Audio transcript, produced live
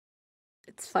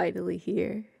It's finally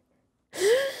here.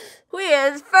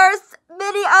 Wheein's first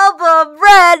mini album,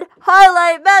 Redd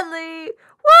Highlight Medley.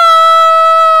 Woo!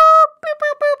 Boop,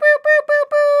 boop, boop, boop, boop, boop,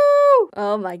 boop.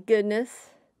 Oh my goodness.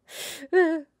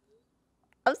 I'm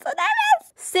so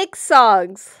nervous. 6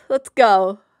 songs. Let's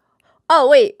go. Oh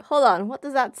wait, hold on. What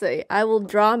does that say? I will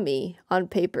draw me on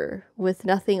paper with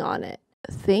nothing on it.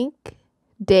 Think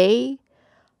day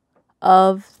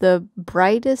of the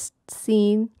brightest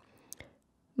scene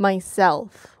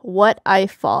myself. What I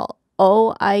fall.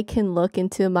 Oh, I can look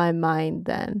into my mind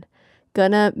then.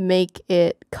 Gonna make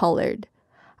it colored.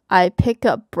 I pick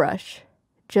up brush.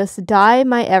 Just dye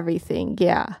my everything,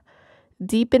 yeah.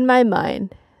 Deep in my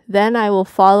mind. Then I will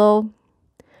follow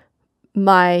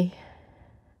my,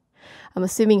 I'm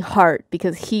assuming heart,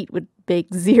 because heat would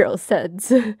make 0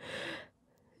 sense.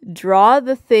 Draw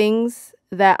the things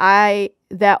that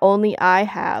only I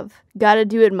have. Gotta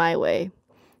do it my way.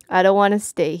 I don't want to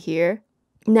stay here.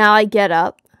 Now I get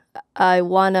up. I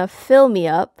want to fill me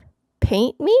up.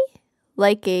 Paint me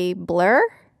like a blur.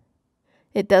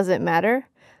 It doesn't matter.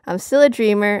 I'm still a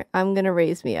dreamer. I'm going to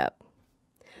raise me up.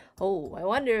 Oh, I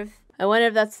wonder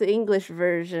if that's the English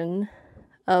version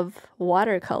of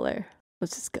watercolor.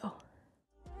 Let's just go.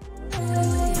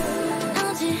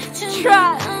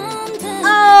 Try.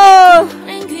 Oh!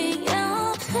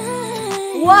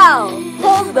 Wow.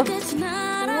 Hold the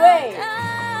wait.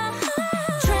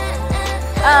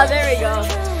 Oh, there we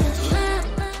go.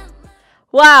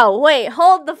 Wow, wait,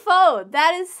 hold the phone.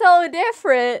 That is so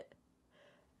different.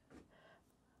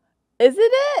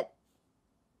 Isn't it?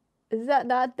 Is that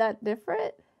not that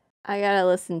different? I gotta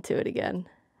listen to it again.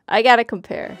 I gotta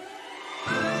compare.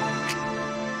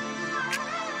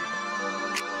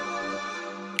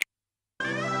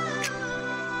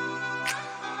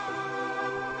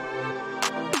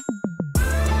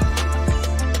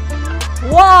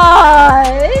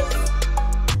 What?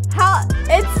 How?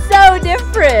 It's so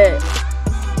different.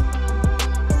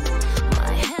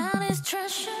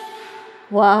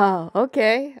 Wow.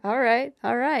 Okay. All right.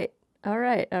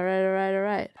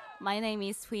 My name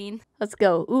is Wheein. Let's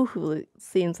go. Ooh, it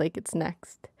seems like it's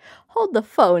next. Hold the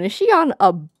phone. Is she on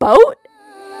a boat?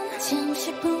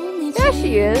 There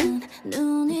she is.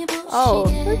 Oh,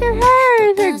 look at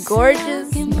her. Her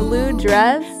gorgeous blue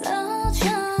dress.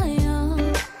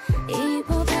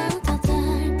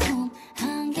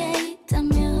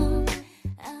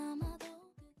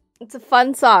 It's a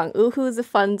fun song. Oohoo's a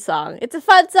fun song. It's a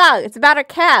fun song. It's about a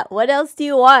cat. What else do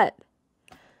you want?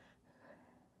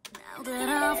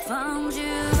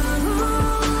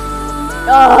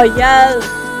 Oh, yes.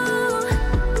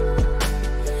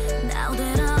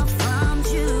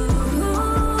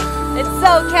 It's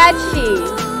so catchy.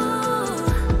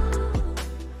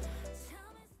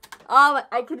 Oh,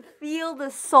 I can feel the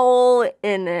soul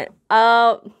in it.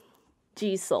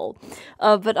 G's soul.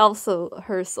 But also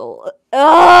her soul.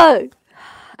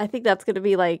 I think that's gonna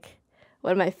be like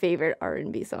one of my favorite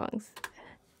R&B songs.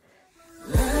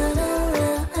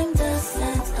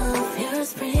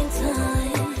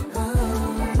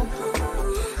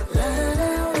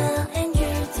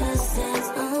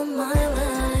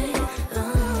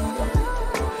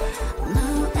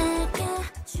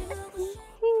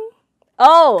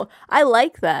 Oh, I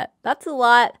like that. That's a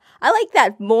lot. I like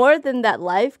that more than that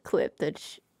live clip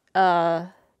that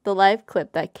the live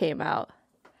clip that came out.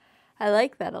 I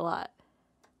like that a lot.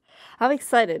 I'm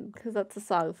excited because that's a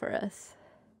song for us.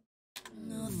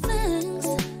 No thanks.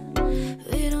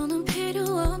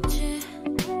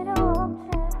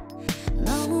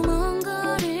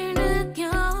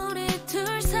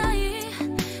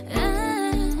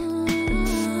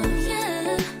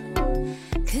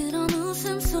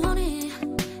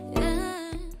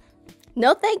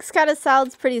 No thanks kind of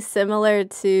sounds pretty similar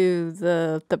to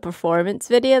the performance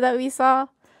video that we saw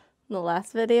in the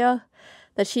last video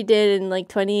that she did in like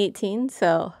 2018.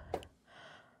 So,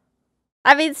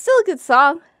 I mean, it's still a good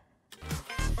song.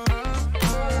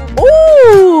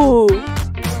 Ooh!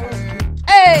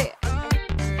 Hey!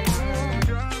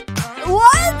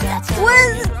 What? What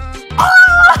is...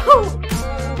 Oh!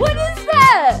 What is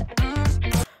that?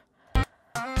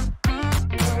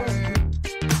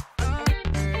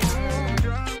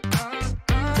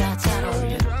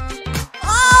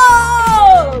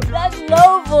 Oh! That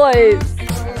low voice.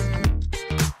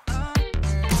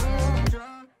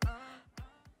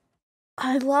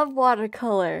 I love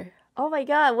watercolor. Oh my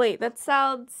god, wait, that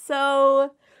sounds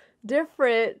so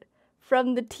different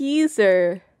from the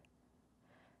teaser.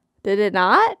 Did it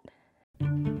not?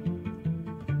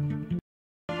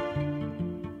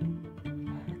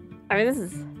 I mean, this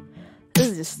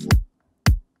is just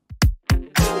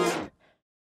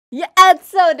Yeah, it's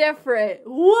so different.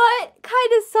 What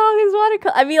kind of song is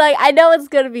Watercolor? I mean, like, I know it's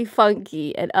gonna be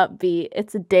funky and upbeat.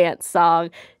 It's a dance song.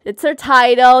 It's her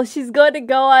title. She's going to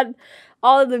go on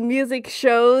all of the music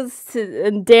shows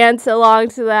and dance along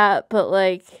to that. But,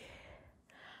 like,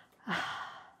 I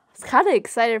was kind of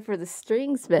excited for the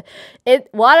strings, but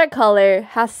Watercolor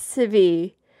has to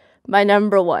be my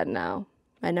number one now.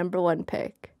 My number one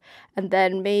pick. And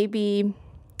then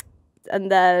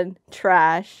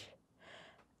Trash.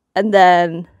 And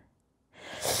then,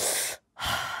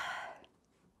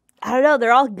 I don't know,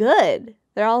 they're all good.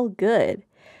 They're all good.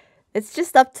 It's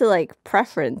just up to, like,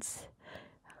 preference,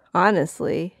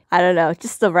 honestly. I don't know,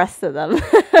 just the rest of them.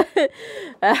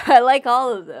 I like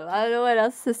all of them. I don't know what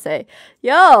else to say.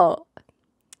 Yo!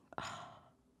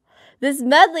 This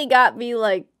medley got me,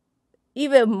 like,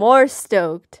 even more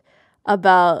stoked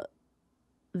about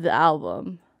the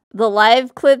album. The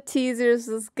live clip teasers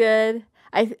was good.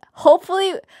 I'm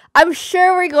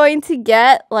sure we're going to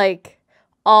get, like,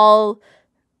 all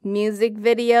music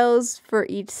videos for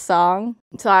each song.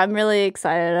 So I'm really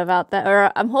excited about that.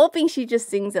 Or I'm hoping she just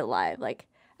sings it live. Like,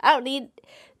 I don't need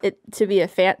it to be a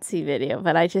fancy video,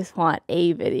 but I just want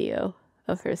a video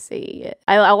of her singing it.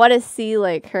 I want to see,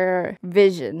 like, her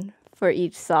vision for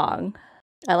each song.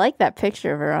 I like that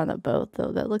picture of her on the boat,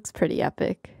 though. That looks pretty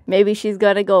epic. Maybe she's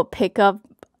gonna go pick up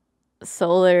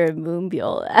Solar and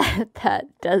Moonbyul at that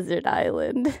desert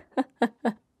island.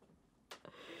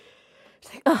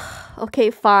 She's like, oh, okay,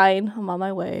 fine. I'm on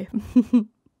my way.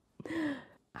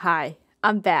 Hi,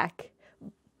 I'm back.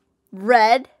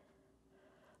 Red,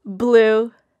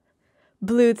 blue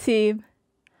team.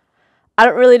 I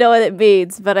don't really know what it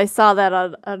means, but I saw that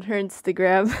on her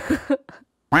Instagram.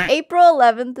 April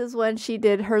 11th is when she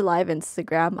did her live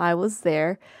Instagram. I was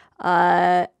there.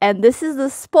 And this is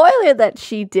the spoiler that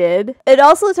she did. It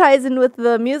also ties in with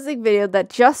the music video that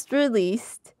just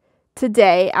released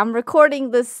today. I'm recording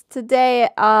this today,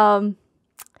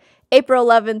 April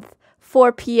 11th,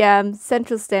 4 p.m.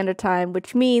 Central Standard Time,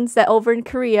 which means that over in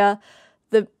Korea,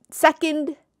 the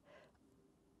second...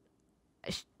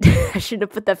 I shouldn't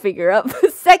have put that finger up.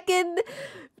 Second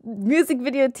music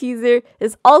video teaser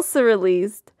is also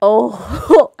released.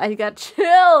 Oh, I got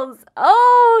chills.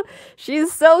 Oh,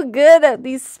 she's so good at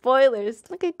these spoilers.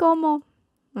 Look at como.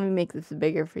 Let me make this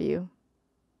bigger for you.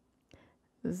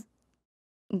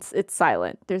 It's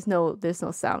silent. There's no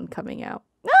sound coming out.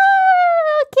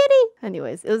 Ah, kitty.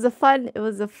 Anyways, it was a fun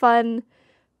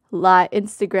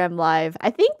Instagram live.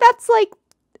 I think that's like,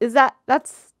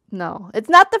 no, it's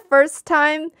not the first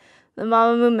time the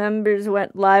Mamamoo members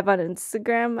went live on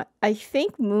Instagram. I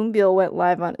think Moonbyul went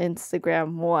live on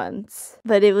Instagram once.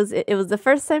 But it was the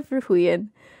first time for Wheein.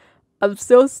 I'm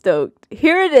so stoked.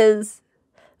 Here it is.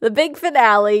 The big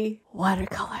finale.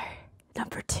 Watercolor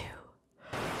number 2.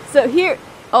 So here...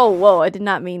 Oh, whoa. I did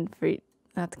not mean for you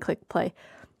not to click play.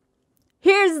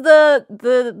 Here's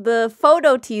the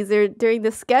photo teaser during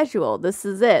the schedule. This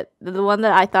is it. The one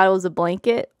that I thought was a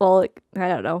blanket. Well, I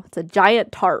don't know. It's a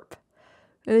giant tarp.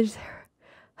 And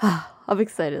I'm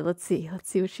excited. Let's see what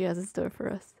she has in store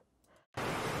for us.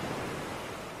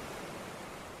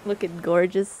 Looking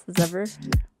gorgeous as ever.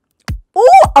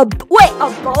 Ooh, wait, a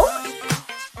boat?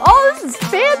 Oh, this is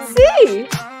fancy.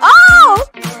 Oh,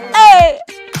 hey.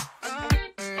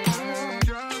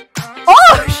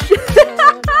 Oh, shit.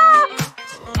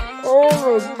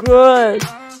 Oh my god.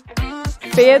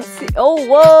 Fancy. Oh,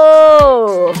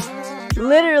 whoa.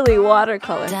 Literally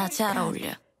watercolor. That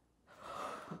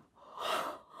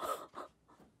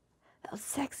was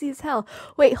sexy as hell.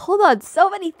 Wait, hold on. So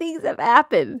many things have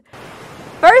happened.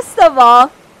 First of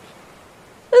all,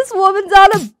 this woman's on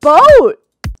a boat.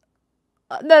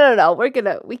 No.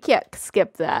 We can't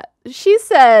skip that. She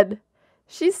said,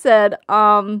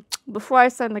 before I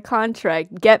sign the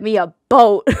contract, get me a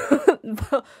boat.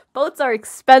 Boats are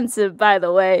expensive, by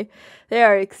the way. They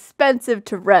are expensive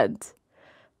to rent,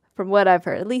 from what I've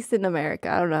heard, at least in America.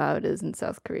 I don't know how it is in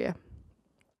South Korea.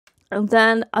 And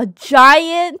then a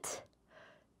giant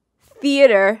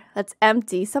theater that's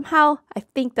empty. Somehow, I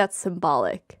think that's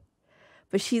symbolic.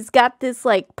 But she's got this,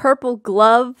 like, purple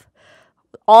glove,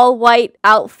 all white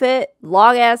outfit,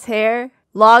 long-ass hair,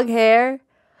 long hair.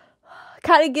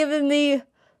 Kind of giving me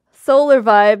Solar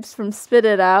vibes from Spit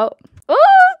It Out. Ooh!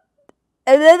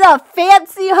 And then a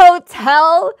fancy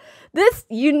hotel.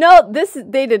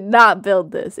 They did not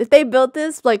build this. If they built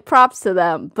this, like, props to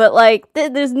them. But, like,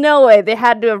 there's no way they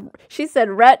had to have, she said,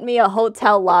 rent me a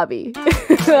hotel lobby. Ooh.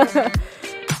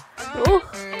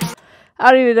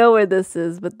 I don't even know where this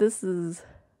is, but this is...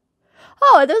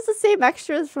 Oh, are those the same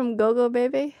extras from Go Go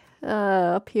Baby?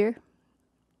 Up here.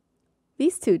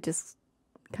 These two just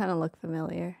kind of look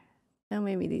familiar. And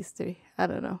maybe these three. I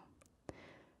don't know.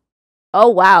 Oh,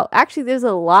 wow. Actually, there's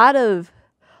a lot of...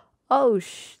 Oh,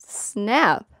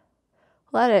 snap.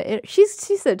 A lot of... She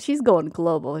said she's going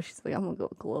global. She's like, I'm going to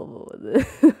go global with it.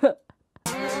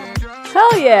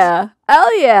 Hell yeah.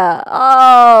 Hell yeah.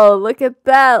 Oh, look at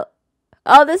that.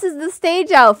 Oh, this is the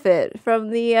stage outfit from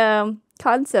the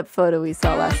concept photo we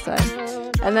saw last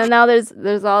time. And then now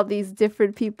there's all these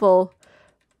different people,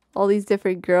 all these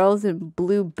different girls in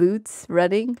blue boots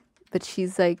running. But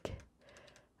she's like,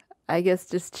 I guess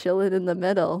just chilling in the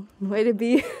middle. Way to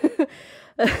be,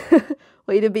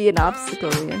 way to be an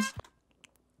obstacle, man.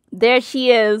 There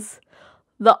she is,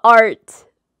 the art.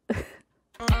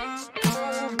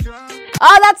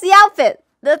 Oh, that's the outfit.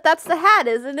 That's the hat,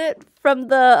 isn't it? From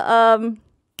the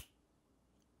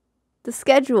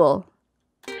schedule.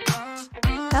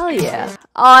 Hell yeah.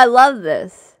 Oh, I love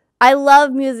this. I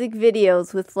love music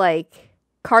videos with like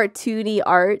cartoony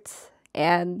art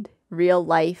and real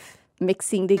life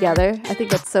mixing together. I think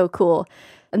that's so cool.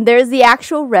 And there's the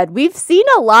actual red. We've seen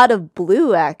a lot of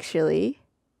blue actually.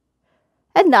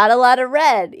 And not a lot of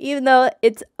red, even though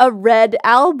it's a red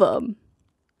album.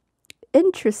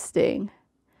 Interesting.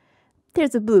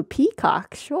 There's a blue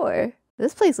peacock, sure.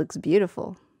 This place looks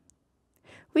beautiful.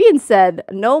 Wheein said,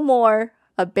 no more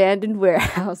abandoned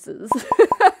warehouses.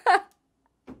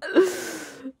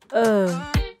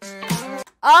 Oh,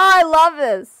 I love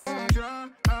this.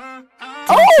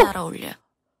 Oh!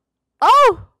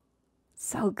 Oh!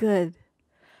 So good.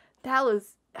 That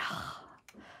was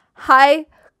high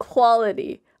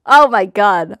quality. Oh my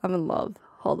god, I'm in love.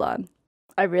 Hold on.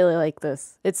 I really like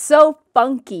this. It's so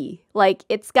funky. Like,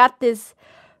 it's got this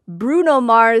Bruno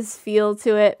Mars feel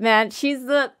to it. Man, she's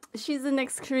the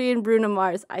next Korean Bruno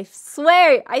Mars. I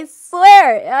swear. I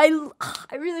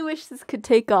really wish this could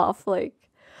take off. Like,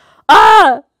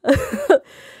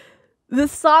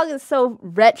 this song is so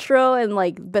retro and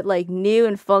but new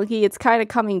and funky. It's kind of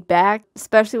coming back,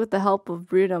 especially with the help of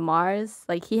Bruno Mars.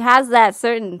 Like, he has that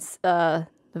certain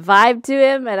vibe to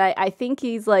him, and I think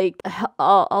he's like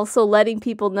also letting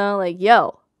people know, like,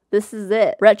 yo, this is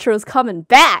it. Retro's coming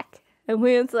back. And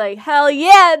Wheein's like, hell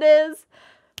yeah, it is.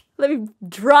 Let me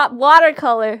drop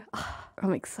watercolor.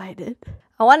 I'm excited.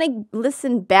 I want to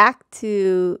listen back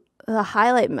to the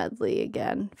highlight medley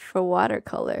again for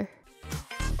watercolor.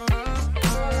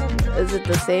 Is it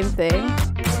the same thing?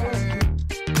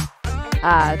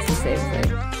 Ah, it's the same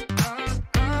thing.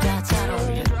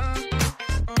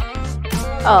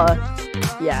 Oh,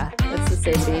 yeah, it's the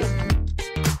same beat.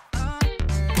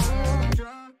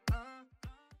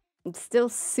 It's still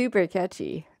super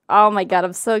catchy. Oh my god,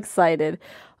 I'm so excited.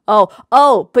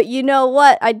 Oh, but you know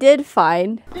what I did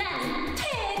find?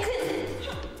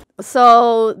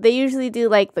 So they usually do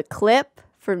like the clip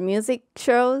for music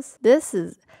shows.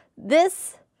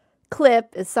 This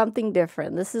clip is something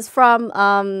different. This is from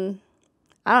I don't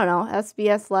know,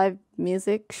 SBS Live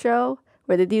Music Show,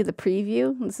 where they do the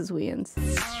preview. This is Wheein's.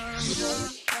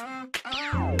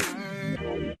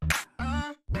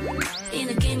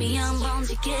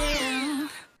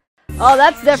 Oh,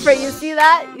 that's different. You see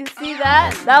that? You see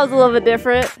that? That was a little bit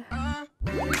different.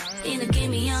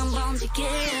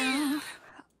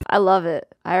 I love it.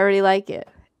 I already like it.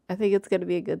 I think it's going to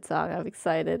be a good song. I'm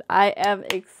excited. I am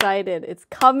excited. It's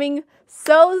coming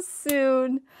so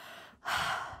soon.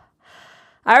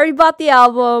 I already bought the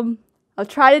album. I'll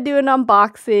try to do an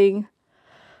unboxing.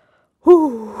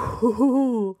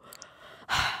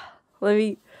 Let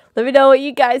me know what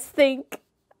you guys think.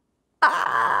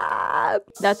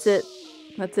 That's it.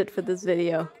 That's it for this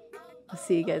video. I'll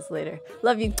see you guys later.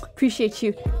 Love you. Appreciate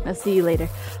you. I'll see you later.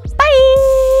 Bye.